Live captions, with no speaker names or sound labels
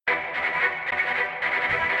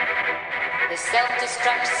The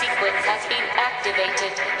self-destruct sequence has been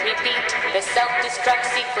activated. Repeat, the self-destruct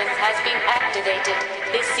sequence has been activated.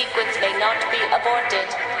 This sequence may not be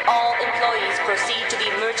aborted. All employees proceed to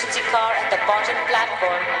the emergency car at the bottom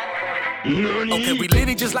platform. Okay, we lit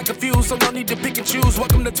it just like a fuse, so no need to pick and choose.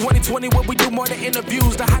 Welcome to 2020, where we do more than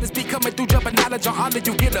interviews. The hottest be coming through, jumping knowledge on all of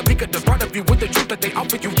you. Get a peek at the front of you with the truth that they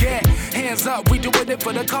offer you. Yeah, hands up, we doing it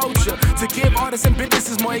for the culture. To give artists and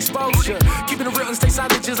businesses more exposure. Keeping it real and stay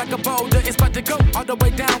solid just like a boulder. It's about to go all the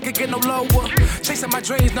way down, can't get no lower. Chasing my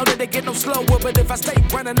dreams, know that they get no slower. But if I stay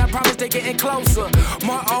running, I promise they getting closer.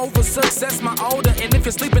 Moreover, success my older. And if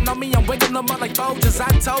you're sleeping on me, I'm waking them up like Folgers.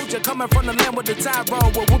 I told you, coming from the land with the tide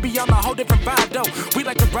roll. Well, we'll be on a whole different vibe though. We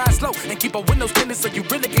like to ride slow and keep our windows tinted so you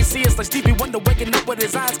really can see us like Stevie Wonder waking up with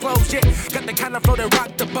his eyes closed. Yeah, got the kind of flow that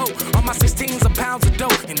rock the boat. On my 16s of pounds of dough.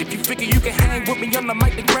 And if you figure you can hang with me on the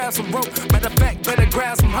mic, then grab some rope. Matter of fact, better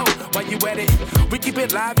grab some hope while you at it. We keep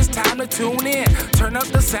it live, it's time to tune in. Turn up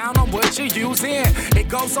the sound on what you're using. It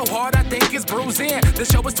goes so hard, I think it's bruising. The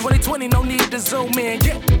show is 2020, no need to zoom in.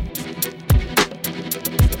 Yeah.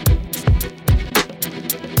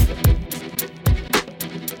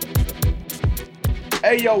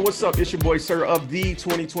 Hey, yo, what's up? It's your boy, Sir, of the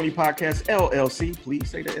 2020 Podcast, LLC. Please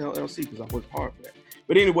say the LLC because I worked hard for that.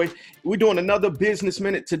 But anyway, we're doing another Business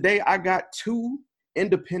Minute. Today, I got two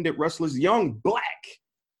independent wrestlers, young black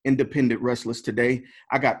independent wrestlers today.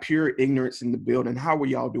 I got Pure Ignorance in the building. How are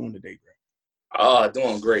y'all doing today, bro?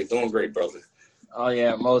 Doing great, brother. Oh,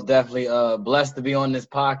 yeah, most definitely. Blessed to be on this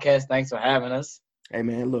podcast. Thanks for having us. Hey,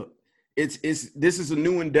 man, look, this is a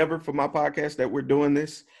new endeavor for my podcast that we're doing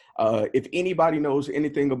this. If anybody knows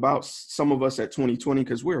anything about some of us at 2020,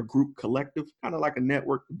 because we're a group collective, kind of like a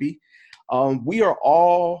network to be, we are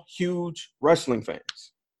all huge wrestling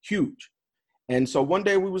fans, huge. And so one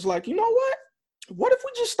day we was like, you know what? What if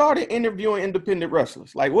we just started interviewing independent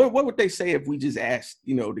wrestlers? Like, what would they say if we just asked,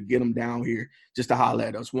 to get them down here just to holler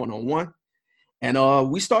at us one-on-one?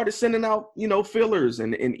 And we started sending out, fillers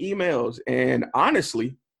and emails. And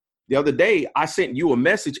honestly, the other day, I sent you a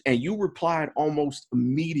message and you replied almost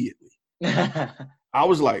immediately. I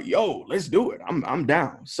was like, yo, let's do it. I'm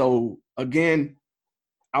down. So again,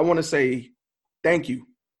 I want to say thank you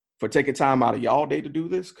for taking time out of y'all day to do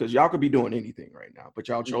this, because y'all could be doing anything right now, but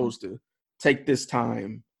y'all chose to take this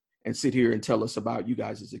time and sit here and tell us about you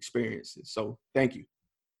guys' experiences. So thank you.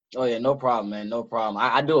 Oh yeah, no problem, man. No problem.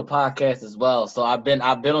 I do a podcast as well. So I've been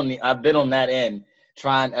on that end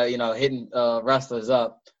trying, hitting wrestlers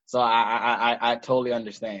up. So I totally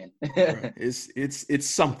understand. Right. It's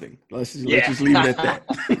something. Let's just leave it at that.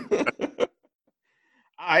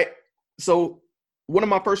 All right. So one of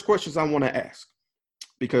my first questions I want to ask,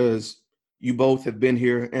 because you both have been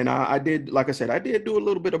here, and I did, like I said, I did do a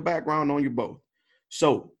little bit of background on you both.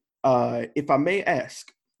 So if I may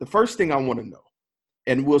ask, the first thing I want to know,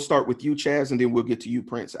 and we'll start with you, Chaz, and then we'll get to you,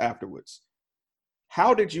 Prince, afterwards.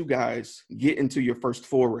 How did you guys get into your first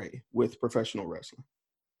foray with professional wrestling?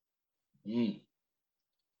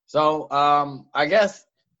 So I guess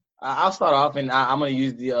I'll start off, and I'm gonna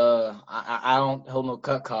use the I don't hold no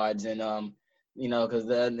cut cards, and because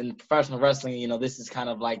in professional wrestling, this is kind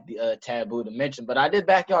of like the taboo to mention, but I did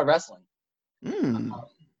backyard wrestling.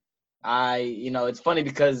 It's funny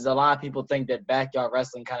because a lot of people think that backyard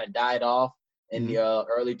wrestling kind of died off in the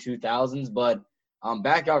early 2000s, but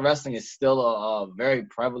backyard wrestling is still a very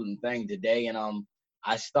prevalent thing today, and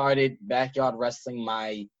I started backyard wrestling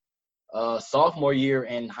my sophomore year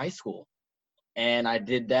in high school, and I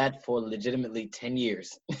did that for legitimately 10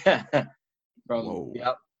 years.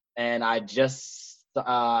 And I just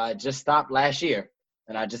stopped last year,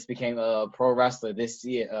 and I just became a pro wrestler this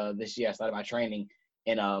year. I started my training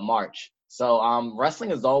in March. So wrestling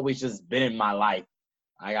has always just been in my life.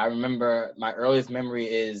 I remember my earliest memory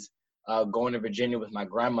is going to Virginia with my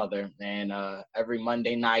grandmother, and every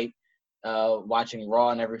Monday night watching Raw,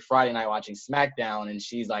 and every Friday night watching SmackDown, and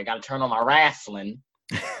she's like, "Gotta turn on my wrestling,"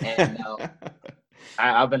 and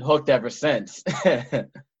I've been hooked ever since.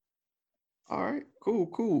 All right,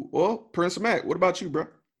 cool. Well, Prince Mac, what about you, bro?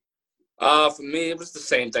 For me, it was the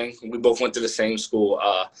same thing. We both went to the same school.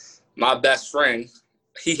 My best friend,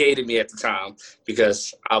 he hated me at the time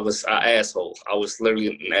because I was an asshole. I was literally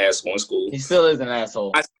an asshole in school. He still is an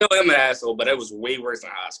asshole. I still am an asshole, but it was way worse in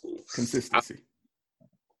high school. Consistency.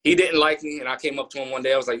 He didn't like me, and I came up to him one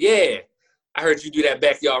day. I was like, "Yeah, I heard you do that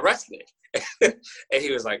backyard wrestling." And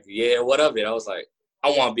he was like, "Yeah, what of it?" I was like, "I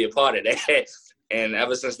want to be a part of that." And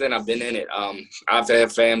ever since then, I've been in it. I've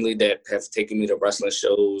had family that have taken me to wrestling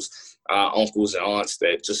shows, uncles and aunts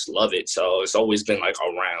that just love it. So it's always been like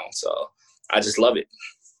around. So I just love it.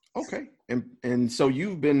 Okay. And so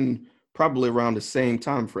you've been probably around the same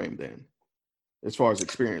time frame then. as far as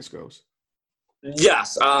experience goes?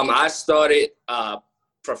 Yes. I started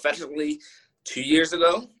professionally 2 years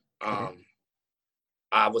ago.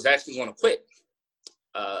 I was actually going to quit.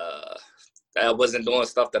 I wasn't doing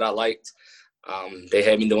stuff that I liked. They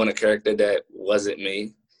had me doing a character that wasn't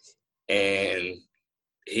me. And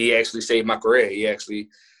he actually saved my career. He actually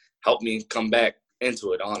helped me come back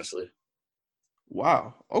into it, honestly.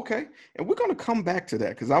 Wow. Okay. And we're going to come back to that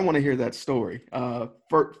because I want to hear that story.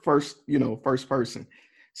 First person.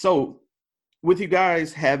 So with you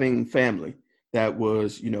guys having family that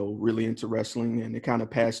was, really into wrestling and it kind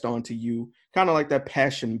of passed on to you, kind of like that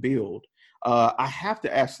passion build. I have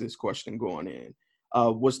to ask this question going in.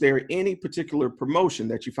 Was there any particular promotion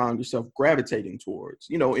that you found yourself gravitating towards,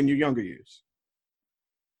 in your younger years?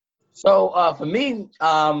 So for me,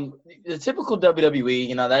 the typical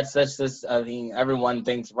WWE, that's just, I mean, everyone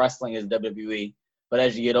thinks wrestling is WWE, but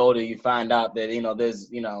as you get older, you find out that, there's,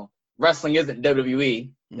 wrestling isn't WWE.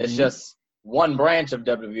 It's just one branch of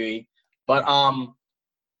WWE. But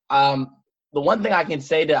the one thing I can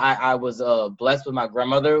say that I was blessed with my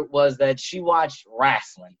grandmother was that she watched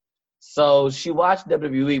wrestling. So she watched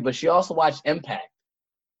WWE, but she also watched Impact.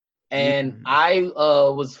 And I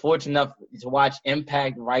was fortunate enough to watch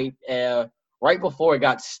Impact right before it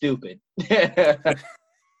got stupid. When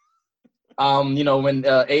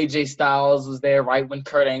AJ Styles was there, right when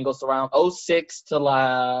Kurt Angle's around 2006 to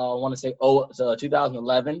I want to say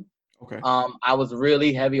 2011. Okay. I was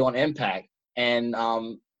really heavy on Impact, and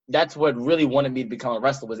that's what really wanted me to become a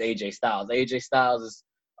wrestler was AJ Styles. AJ Styles is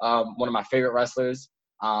one of my favorite wrestlers.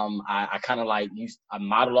 I kind of I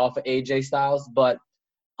modeled off of AJ Styles, but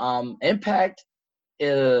Impact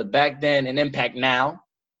back then and Impact now,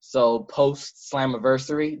 so post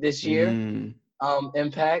Slammiversary this year,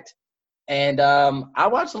 Impact, and I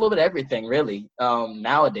watch a little bit of everything really.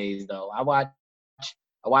 Nowadays though, I watch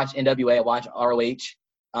NWA, I watch ROH,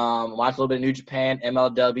 watch a little bit of New Japan,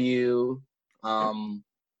 MLW.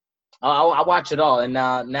 I watch it all, and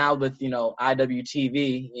now with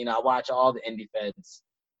IWTV, I watch all the indie feds.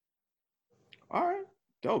 All right.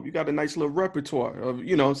 Dope. You got a nice little repertoire of,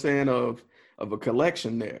 of a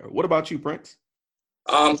collection there. What about you, Prince?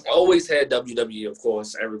 Always had WWE, of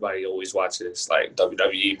course. Everybody always watches like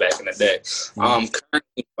WWE back in the day.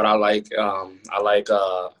 Currently, what I like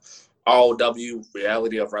ROW,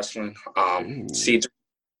 Reality of Wrestling. C3,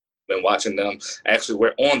 been watching them. Actually,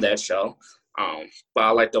 we're on that show. But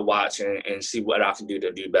I like to watch and see what I can do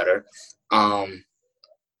to do better.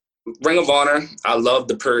 Ring of Honor, I love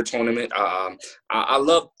the Purge tournament. I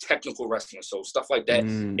love technical wrestling, so stuff like that.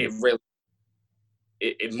 It really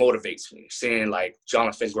it motivates me. Seeing like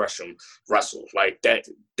Jonathan Gresham wrestle, like that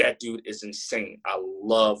dude is insane. I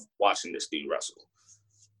love watching this dude wrestle.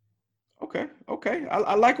 Okay.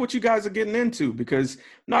 I like what you guys are getting into because,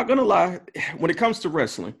 not gonna lie, when it comes to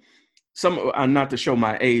wrestling, not to show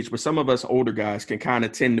my age, but some of us older guys can kind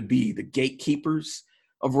of tend to be the gatekeepers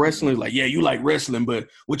of wrestling. Like, yeah, you like wrestling, but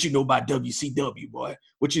what you know about WCW, boy?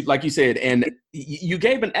 Like you said, and you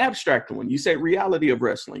gave an abstract one. You said Reality of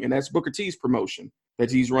Wrestling, and that's Booker T's promotion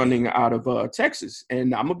that he's running out of Texas.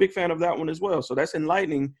 And I'm a big fan of that one as well. So that's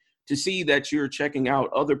enlightening to see that you're checking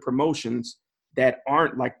out other promotions that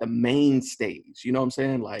aren't like the main stage. You know what I'm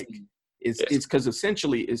saying? Like, it's because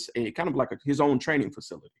essentially it's a kind of like his own training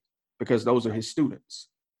facility because those are his students.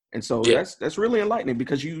 And so that's really enlightening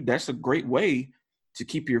because that's a great way to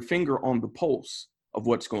keep your finger on the pulse of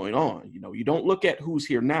what's going on. You don't look at who's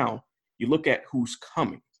here now, you look at who's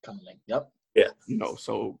coming. Yep. Yeah.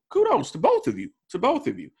 So kudos to both of you.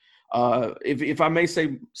 If I may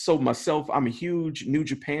say so myself, I'm a huge New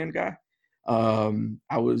Japan guy.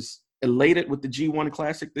 I was elated with the G1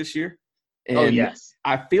 Classic this year. And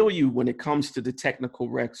I feel you when it comes to the technical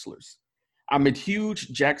wrestlers. I'm a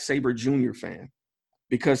huge Jack Sabre Jr. fan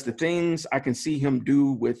because the things I can see him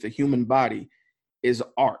do with the human body is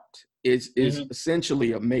art. Is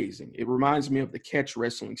essentially amazing. It reminds me of the catch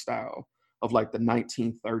wrestling style of like the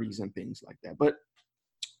 1930s and things like that. But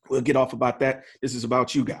we'll get off about that. This is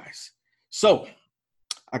about you guys. So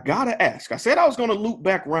I gotta ask. I said I was gonna loop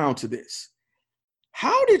back around to this.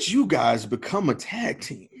 How did you guys become a tag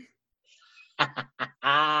team?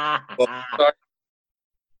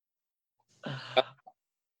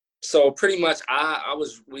 So pretty much,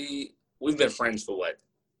 we've been friends for what,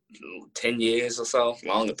 10 years or so,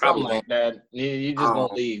 longer, probably like that. You just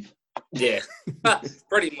won't leave. Yeah,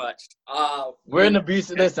 pretty much. We're in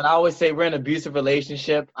abusive. Listen, I always say we're in an abusive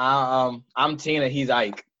relationship. I'm Tina, he's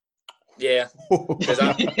Ike. Yeah, because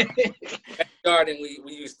at Garden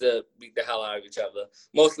we used to beat the hell out of each other.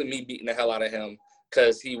 Mostly me beating the hell out of him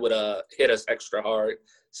because he would hit us extra hard.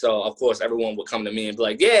 So, of course, everyone would come to me and be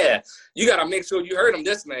like, yeah, you got to make sure you heard him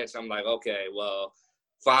this match. I'm like, okay, well,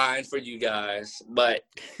 fine for you guys. But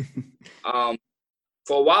for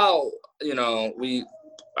a while, you know,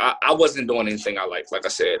 I wasn't doing anything I liked. Like I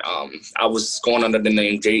said, I was going under the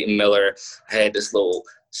name Jayden Miller. I had this little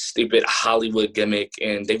stupid Hollywood gimmick,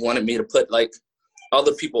 and they wanted me to put, like,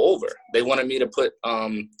 other people over. They wanted me to put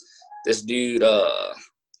this dude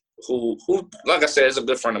who, like I said, is a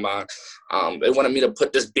good friend of mine. They wanted me to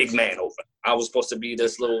put this big man over. I was supposed to be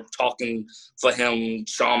this little talking for him,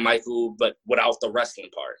 Shawn Michaels, but without the wrestling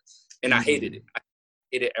part. And I hated it. I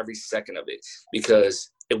hated every second of it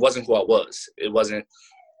because it wasn't who I was. It wasn't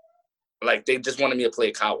like they just wanted me to play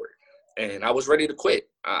a coward. And I was ready to quit.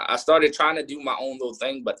 I started trying to do my own little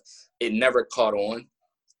thing, but it never caught on.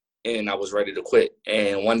 And I was ready to quit.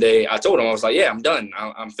 And one day I told him, I was like, yeah, I'm done.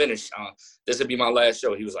 I'm finished. This would be my last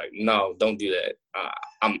show. He was like, no, don't do that.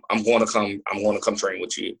 I'm going to come train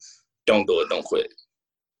with you. Don't do it. Don't quit.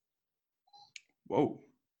 Whoa.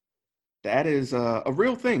 That is a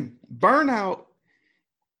real thing. Burnout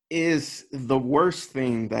is the worst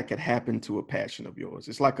thing that could happen to a passion of yours.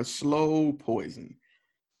 It's like a slow poison.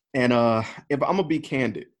 And if I'm going to be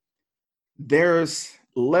candid, there's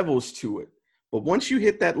levels to it. But once you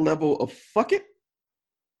hit that level of fuck it,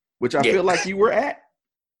 which I feel like you were at,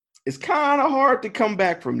 it's kind of hard to come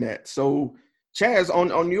back from that. So, Chaz,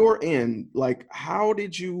 on your end, like, how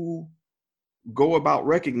did you go about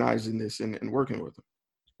recognizing this and working with him?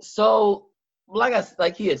 So,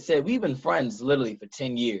 like he had said, we've been friends literally for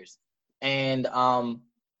 10 years. And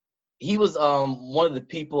he was one of the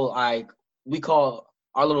people we call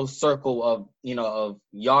our little circle of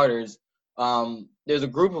yarders. There's a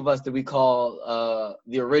group of us that we call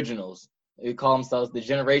the originals. We call themselves the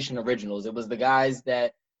Generation Originals. It was the guys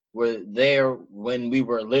that were there when we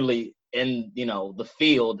were literally in, the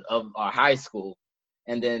field of our high school.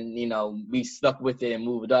 And then, we stuck with it and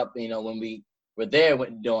moved up, when we were there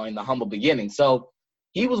during the humble beginning. So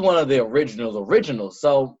he was one of the originals.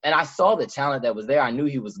 So, and I saw the talent that was there. I knew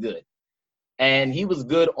he was good. And he was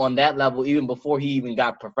good on that level even before he even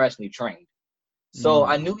got professionally trained. So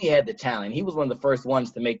I knew he had the talent. He was one of the first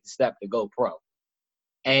ones to make the step to go pro.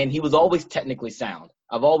 And he was always technically sound.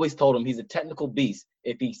 I've always told him he's a technical beast.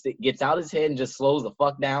 If he gets out his head and just slows the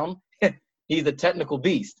fuck down, he's a technical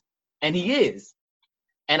beast. And he is.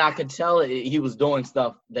 And I could tell he was doing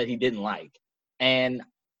stuff that he didn't like. And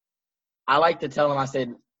I like to tell him, I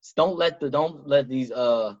said, don't let these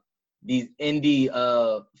indie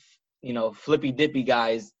flippy dippy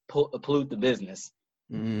guys pollute the business.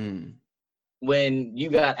 When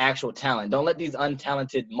you got actual talent. Don't let these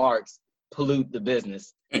untalented marks pollute the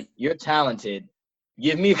business. You're talented.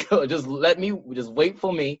 Give me just wait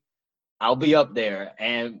for me. I'll be up there,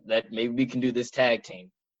 and that maybe we can do this tag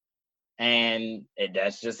team. And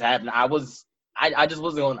that's just happened. I wasn't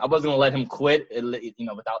gonna let him quit,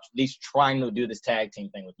 without at least trying to do this tag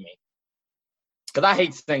team thing with me. Because I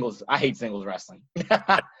hate singles wrestling.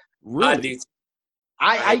 Really?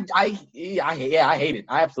 I hate it.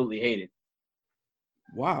 I absolutely hate it.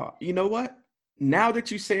 Wow. You know what? Now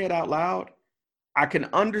that you say it out loud, I can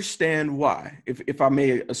understand why, if I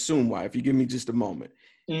may assume why, if you give me just a moment.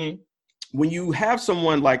 Mm-hmm. When you have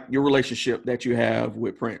someone like your relationship that you have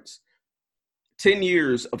with Prince, 10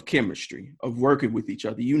 years of chemistry, of working with each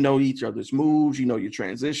other, you know each other's moves, you know your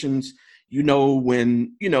transitions, you know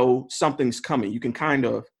when, something's coming. You can kind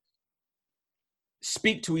of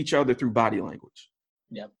speak to each other through body language.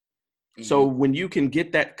 Yep. Mm-hmm. So when you can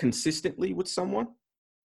get that consistently with someone,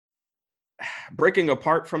 breaking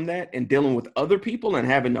apart from that and dealing with other people and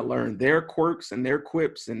having to learn their quirks and their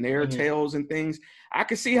quips and their tales and things, I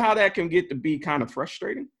can see how that can get to be kind of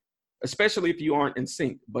frustrating, especially if you aren't in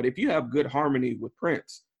sync. But if you have good harmony with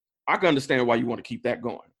Prince, I can understand why you want to keep that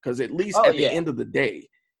going, because at least the end of the day,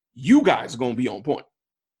 you guys are going to be on point.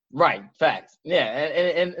 Right. Facts. Yeah.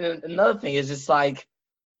 And another thing is just like,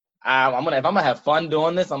 if I'm gonna have fun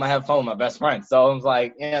doing this, I'm gonna have fun with my best friend. So I was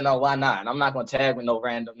like, why not? I'm not gonna tag with no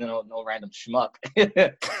random schmuck.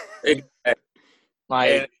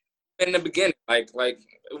 Like in the beginning, like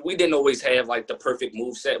we didn't always have like the perfect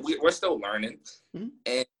moveset. We're still learning,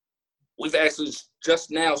 and we've actually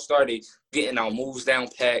just now started getting our moves down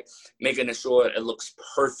pat, making sure it looks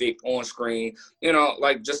perfect on screen.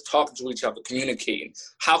 Like just talking to each other, communicating.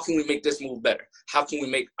 How can we make this move better? How can we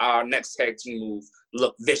make our next tag team move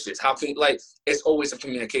look vicious? How can, it's always a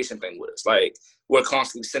communication thing with us. Like, we're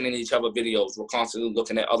constantly sending each other videos. We're constantly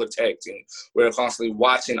looking at other tag teams. We're constantly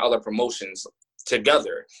watching other promotions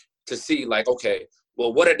together to see, like, okay,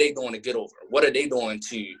 well, what are they doing to get over? What are they doing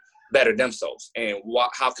to better themselves? And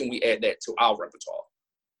how can we add that to our repertoire?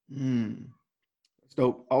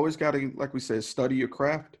 So always got to, like we said, study your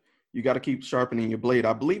craft. You got to keep sharpening your blade.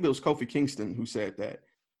 I believe it was Kofi Kingston who said that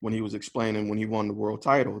when he was explaining when he won the world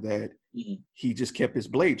title, that he just kept his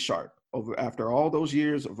blade sharp over after all those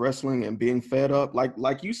years of wrestling and being fed up.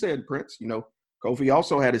 Like you said, Prince, you know, Kofi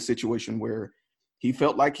also had a situation where he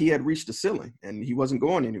felt like he had reached the ceiling and he wasn't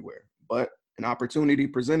going anywhere, but an opportunity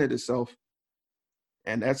presented itself.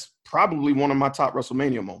 And that's probably one of my top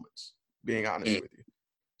WrestleMania moments, being honest with you.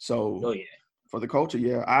 So for the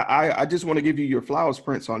culture, I just want to give you your flowers,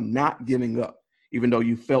 Prince, on not giving up, even though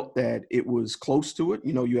you felt that it was close to it.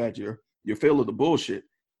 You know, you had your fill of the bullshit.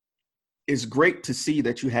 It's great to see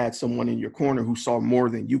that you had someone in your corner who saw more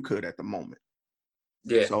than you could at the moment.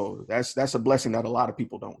 Yeah. So that's a blessing that a lot of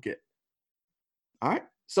people don't get. All right.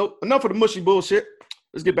 So enough of the mushy bullshit.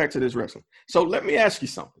 Let's get back to this wrestling. So let me ask you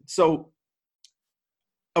something. So,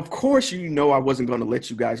 of course, you know I wasn't going to let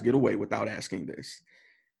you guys get away without asking this.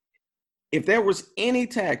 If there was any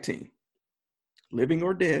tag team, living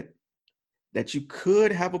or dead, that you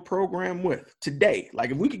could have a program with today,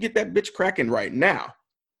 like if we could get that bitch cracking right now,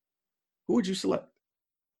 who would you select?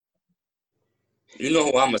 You know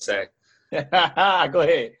who I'm going to say. Go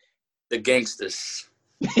ahead. The Gangsters.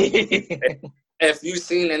 If you've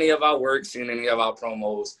seen any of our work, seen any of our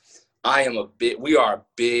promos, we are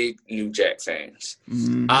big New Jack fans.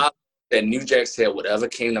 That New Jack said whatever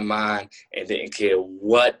came to mind and didn't care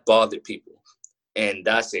what bothered people. And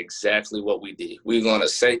that's exactly what we did. We're gonna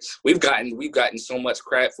say we've gotten so much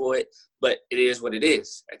crap for it, but it is what it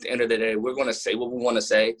is. At the end of the day, we're gonna say what we want to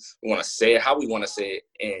say. We want to say it how we want to say it.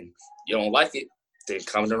 And you don't like it, then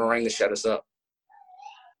come to the ring and shut us up.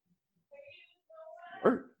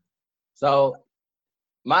 So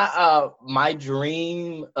my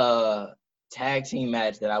dream tag team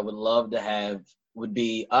match that I would love to have would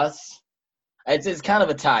be us. It's kind of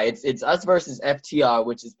a tie. It's us versus FTR,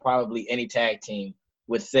 which is probably any tag team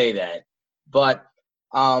would say that. But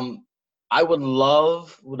I would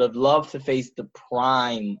have loved to face the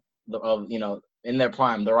prime of, you know, in their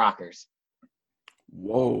prime, the Rockers.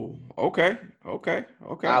 Whoa. Okay.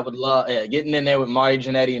 I would love getting in there with Marty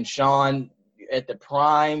Jannetty and Shawn at the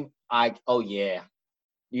prime.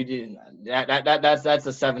 You did that's a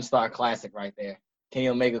 7-star classic right there. Kenny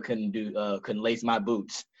Omega couldn't lace my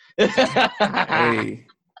boots. Hey,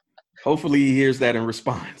 hopefully he hears that in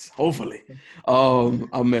response. Hopefully.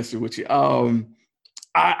 I'm messing with you.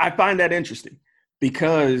 I find that interesting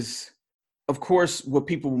because, of course, what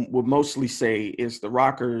people would mostly say is the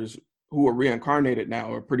Rockers who are reincarnated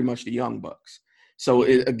now are pretty much the Young Bucks. So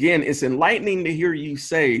it's enlightening to hear you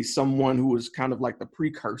say someone who is kind of like the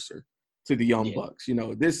precursor to the Young Bucks. You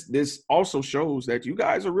know, this also shows that you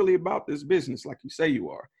guys are really about this business like you say you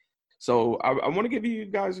are. So I want to give you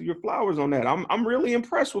guys your flowers on that. I'm really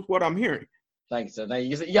impressed with what I'm hearing. Thank you, sir. Thank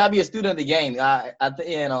you. You gotta be a student of the game.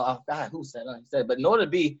 Who said that? He said, but in order to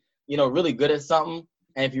be, you know, really good at something,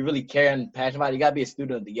 and if you really care and passionate about it, you gotta be a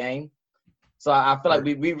student of the game. So I feel like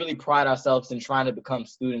we really pride ourselves in trying to become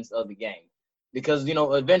students of the game. Because, you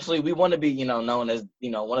know, eventually we want to be, you know, known as, you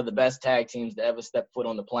know, one of the best tag teams to ever step foot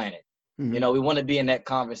on the planet. You know, we want to be in that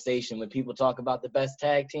conversation when people talk about the best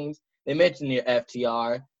tag teams. They mention the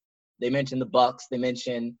FTR, they mention the Bucks, they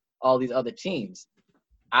mention all these other teams.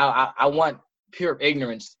 I want Pure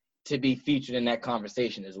Ignorance to be featured in that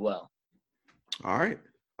conversation as well. All right.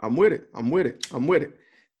 I'm with it.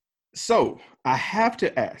 So I have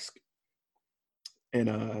to ask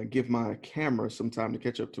and give my camera some time to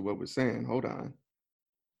catch up to what we're saying. Hold on.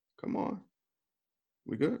 Come on.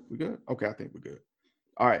 We good? Okay, I think we're good.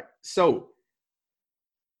 All right. So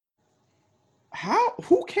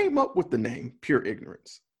who came up with the name Pure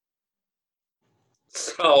Ignorance?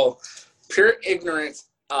 So Pure Ignorance,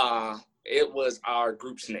 it was our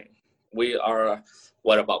group's name. We are,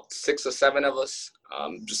 about 6 or 7 of us,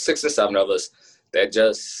 just 6 or 7 of us that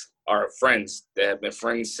just are friends, that have been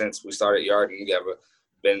friends since we started yarding together,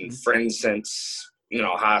 been friends since, you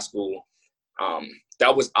know, high school.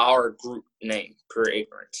 That was our group name, Pure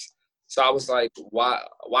Ignorance. So I was like, why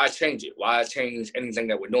change it? Why change anything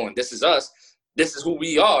that we're doing? This is us. This is who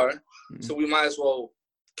we are. So we might as well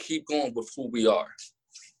keep going with who we are.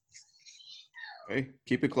 Okay,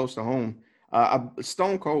 keep it close to home.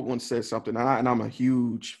 Stone Cold once said something, and I'm a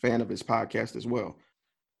huge fan of his podcast as well.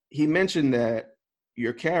 He mentioned that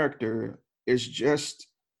your character is just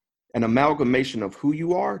an amalgamation of who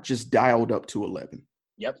you are, just dialed up to 11.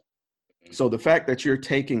 Yep. So the fact that you're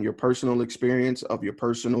taking your personal experience of your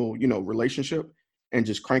personal, you know, relationship and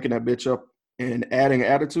just cranking that bitch up and adding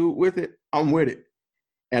attitude with it, I'm with it.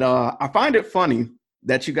 And I find it funny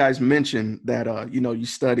that you guys mentioned that, you know, you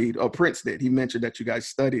studied, or Prince did. He mentioned that you guys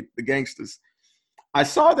studied the Gangsters. I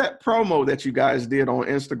saw that promo that you guys did on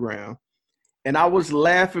Instagram, and I was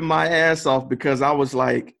laughing my ass off because I was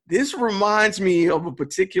like, this reminds me of a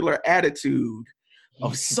particular attitude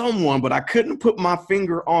of someone, but I couldn't put my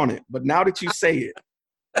finger on it. But now that you say it.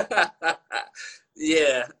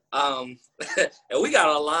 Yeah. And we got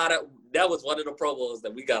a lot of, that was one of the promos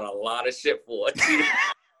that we got a lot of shit for.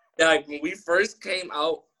 Like when we first came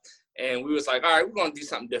out and we was like, all right, we're going to do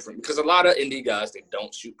something different, because a lot of indie guys, they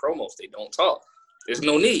don't shoot promos. They don't talk. There's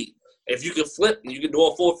no need. If you can flip and you can do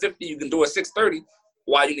a 450, you can do a 630,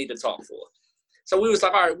 why you need to talk for? So we was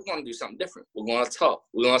like, all right, we're going to do something different. We're going to talk.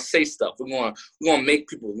 We're going to say stuff. We're going to make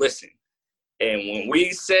people listen. And when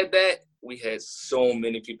we said that, we had so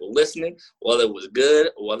many people listening, whether it was good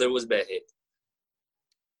or whether it was bad.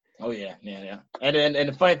 Oh, yeah. And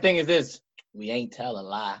the funny thing is this, we ain't tell a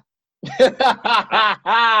lie.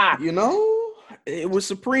 You know, it was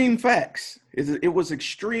supreme facts. It was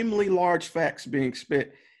extremely large facts being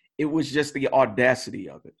spit. It was just the audacity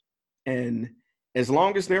of it. And as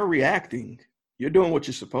long as they're reacting, you're doing what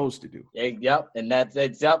you're supposed to do. Yep. And that's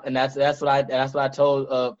what I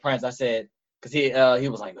told Prince. I said, because he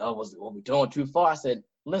was like, oh, what we doing too far? I said,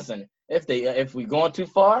 listen, if we going too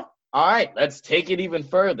far, all right, let's take it even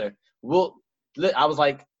further. I was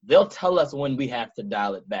like, they'll tell us when we have to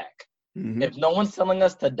dial it back. Mm-hmm. If no one's telling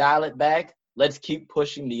us to dial it back, let's keep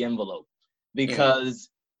pushing the envelope, because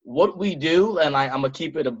what we do, and I'm gonna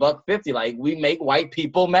keep it $150. Like, we make white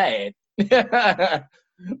people mad.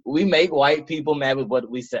 We make white people mad with what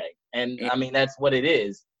we say, and I mean that's what it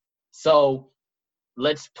is. So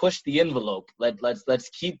let's push the envelope. Let's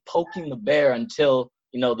keep poking the bear until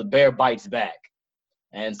the bear bites back.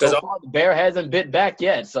 And so far, the bear hasn't bit back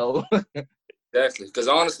yet. So exactly, because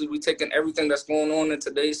honestly, we're taking everything that's going on in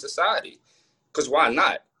today's society. Because why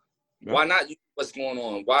not? Yeah. Why not use what's going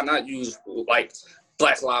on? Why not use like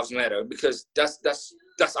Black Lives Matter? Because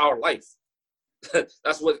that's our life.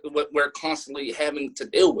 That's what we're constantly having to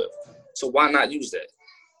deal with. So why not use that?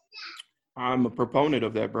 I'm a proponent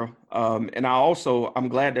of that, bro. And I'm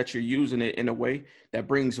glad that you're using it in a way that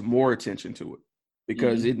brings more attention to it,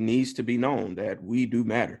 because it needs to be known that we do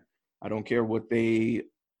matter. I don't care what they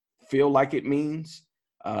feel like it means.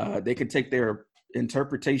 They can take their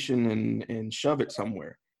interpretation and shove it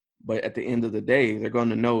somewhere. But at the end of the day, they're going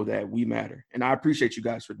to know that we matter. And I appreciate you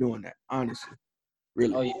guys for doing that, honestly.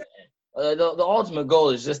 Really. Oh, yeah. The ultimate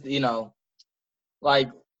goal is just,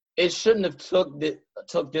 like, it shouldn't have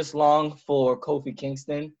took this long for Kofi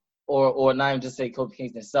Kingston, or not even just say Kofi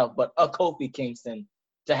Kingston himself, but a Kofi Kingston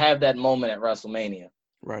to have that moment at WrestleMania.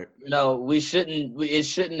 Right. It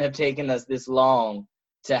shouldn't have taken us this long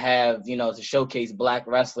to have, to showcase Black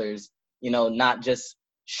wrestlers, not just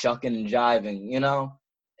shucking and jiving, and,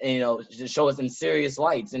 to show us in serious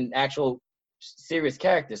lights and actual serious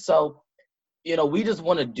characters. So, we just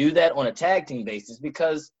want to do that on a tag team basis,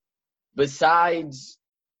 because besides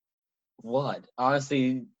what?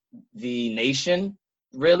 Honestly, the Nation,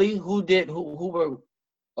 really? Who were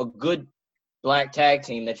a good Black tag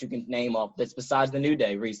team that you can name off that's besides the New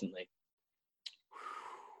Day recently?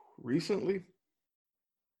 Recently?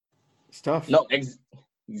 It's tough. No,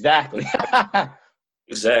 exactly.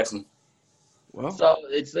 Exactly. Well, so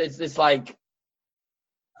it's like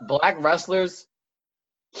Black wrestlers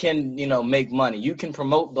can, make money. You can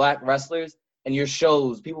promote Black wrestlers and your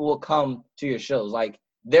shows, people will come to your shows. Like,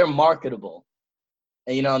 they're marketable.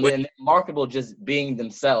 And, and they're marketable just being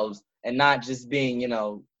themselves and not just being,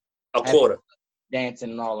 a quarter.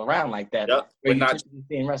 Dancing and all around like that. Yep. Where you're not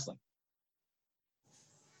seeing wrestling.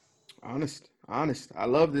 Honest. I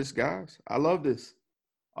love this, guys. I love this.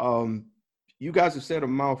 You guys have said a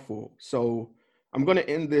mouthful. So I'm going to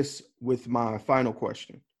end this with my final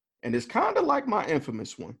question. And it's kind of like my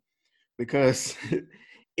infamous one, because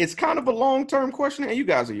it's kind of a long-term question, and you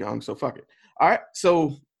guys are young, so fuck it. All right,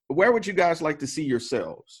 so where would you guys like to see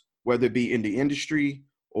yourselves, whether it be in the industry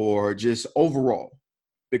or just overall?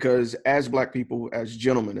 Because as Black people, as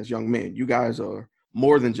gentlemen, as young men, you guys are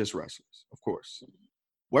more than just wrestlers, of course.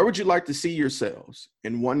 Where would you like to see yourselves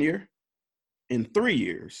in 1 year, in 3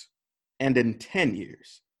 years, and in 10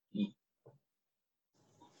 years?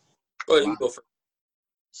 Go ahead, you go first.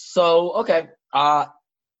 So, okay.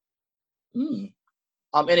 In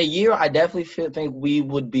a year, I definitely think we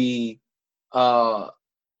would be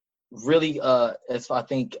really, I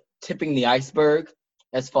think, tipping the iceberg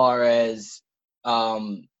as far as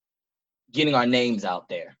getting our names out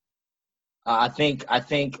there. I think,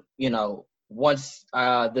 once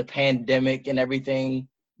the pandemic and everything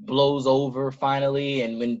blows over finally,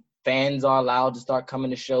 and when fans are allowed to start coming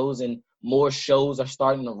to shows and more shows are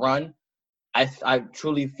starting to run, I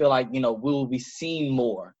truly feel like, we will be seen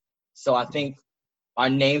more. So I think our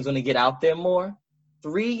name's going to get out there more.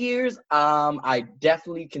 3 years, I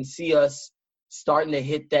definitely can see us starting to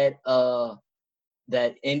hit that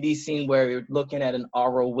indie scene where we're looking at an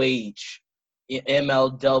ROH,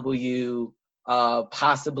 MLW,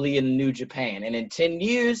 possibly in New Japan. And in 10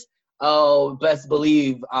 years, best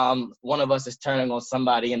believe one of us is turning on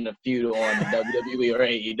somebody in the feud on WWE or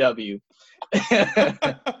AEW.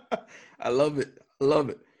 I love it.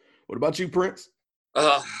 What about you, Prince?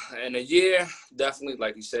 In a year, definitely,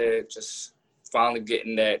 like you said, just finally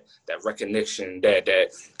getting that recognition that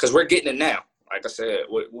because we're getting it now. Like I said,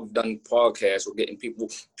 we've done podcasts. We're getting people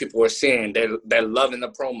are seeing they're loving the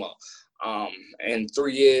promo. In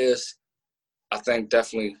 3 years, I think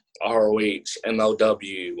definitely ROH,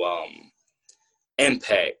 MLW,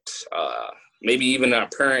 Impact, maybe even an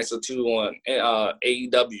appearance or two on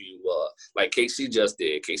AEW, like KC just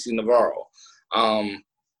did, KC Navarro.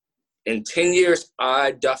 In 10 years,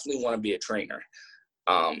 I definitely want to be a trainer.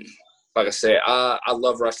 Like I said, I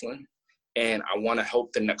love wrestling, and I want to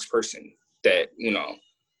help the next person that,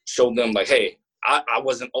 show them like, hey, I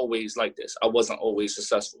wasn't always like this. I wasn't always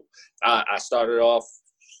successful. I started off,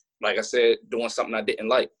 like I said, doing something I didn't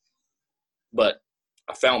like, but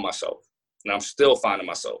I found myself, and I'm still finding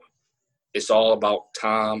myself. It's all about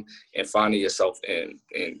time and finding yourself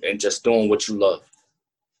and just doing what you love.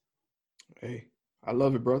 Hey, I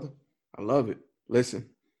love it, brother. I love it. Listen,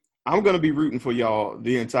 I'm going to be rooting for y'all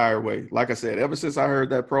the entire way. Like I said, ever since I heard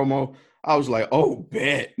that promo, I was like, oh,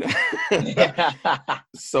 bet.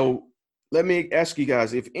 So let me ask you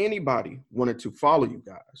guys, if anybody wanted to follow you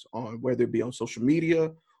guys on whether it be on social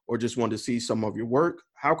media or just wanted to see some of your work,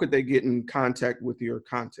 how could they get in contact with your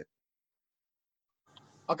content?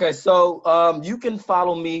 Okay, so you can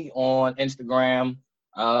follow me on Instagram,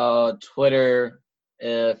 Twitter,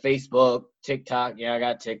 Facebook, TikTok. Yeah, I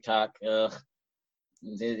got TikTok. Hey,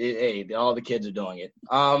 all the kids are doing it.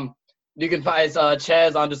 You can find it's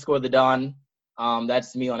Chaz_the Don.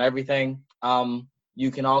 That's me on everything. You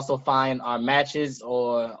can also find our matches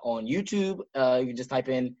or on YouTube. You can just type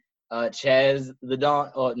in Chaz the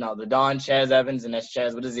Don, or no, the Don Chaz Evans, and that's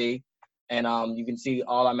Chaz with a Z. And you can see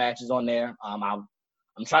all our matches on there. I'm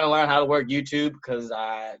trying to learn how to work YouTube because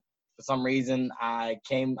for some reason I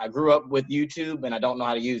grew up with YouTube and I don't know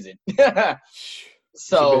how to use it.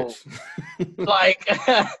 So like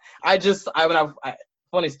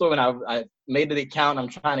funny story, when I made the account, I'm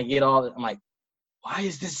trying to get all I'm like, why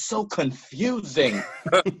is this so confusing?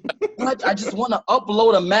 What? I just want to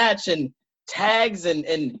upload a match and tags and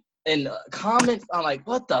comments. I'm like,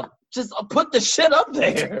 what the? Just put the shit up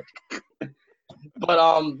there. But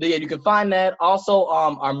yeah, you can find that. Also,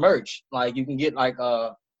 our merch. Like you can get like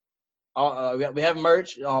we have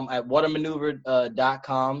merch at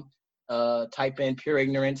whatamaneuver.com. Type in Pure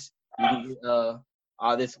Ignorance. You can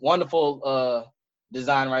get this wonderful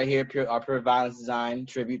design right here, our Pure Violence design,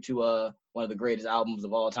 tribute to one of the greatest albums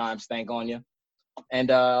of all time, Stank on You.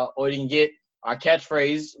 And or you can get our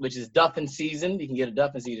catchphrase, which is Duffin Season. You can get a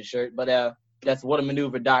Duffin Season shirt, but that's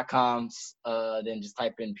whatamaneuver.com. Then just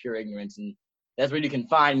type in Pure Ignorance, and that's where you can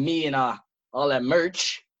find me and all that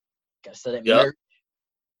merch. Gotta sell that merch.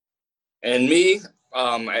 And me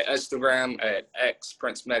at Instagram at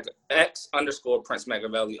X_Prince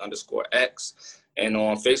Machiavelli _X, and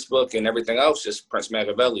on Facebook and everything else, just Prince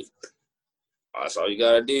Machiavelli. That's all you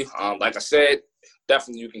gotta do. Like I said,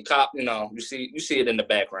 definitely you can cop. You see it in the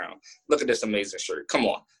background. Look at this amazing shirt. Come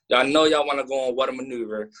on, y'all know y'all want to go on What a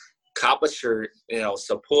Maneuver. Cop a shirt.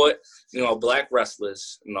 Support. Black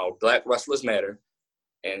wrestlers. Black wrestlers matter.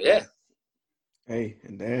 And yeah. Hey,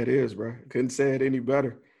 and there it is, bro. Couldn't say it any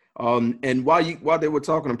better. And while they were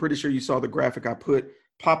talking, I'm pretty sure you saw the graphic I put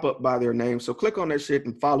pop up by their name. So click on that shit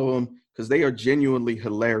and follow them because they are genuinely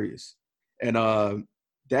hilarious. And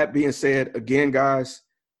that being said, again, guys,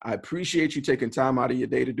 I appreciate you taking time out of your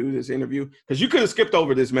day to do this interview because you could have skipped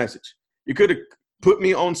over this message. You could have put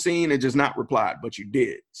me on scene and just not replied, but you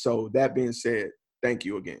did. So that being said, thank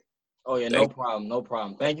you again. Oh yeah, no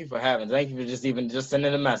problem. Thank you for having. Thank you for just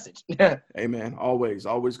sending a message. Hey man, always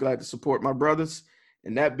glad to support my brothers.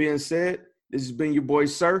 And that being said, this has been your boy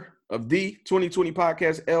Sir of the 2020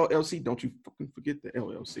 Podcast LLC. Don't you fucking forget the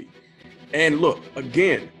LLC. And look,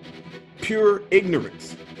 again, Pure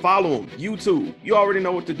Ignorance. Follow them, YouTube. You already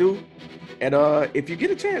know what to do. And if you get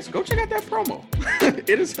a chance, go check out that promo.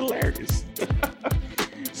 It is hilarious.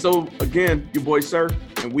 So again, your boy Sir,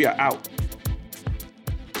 and we are out.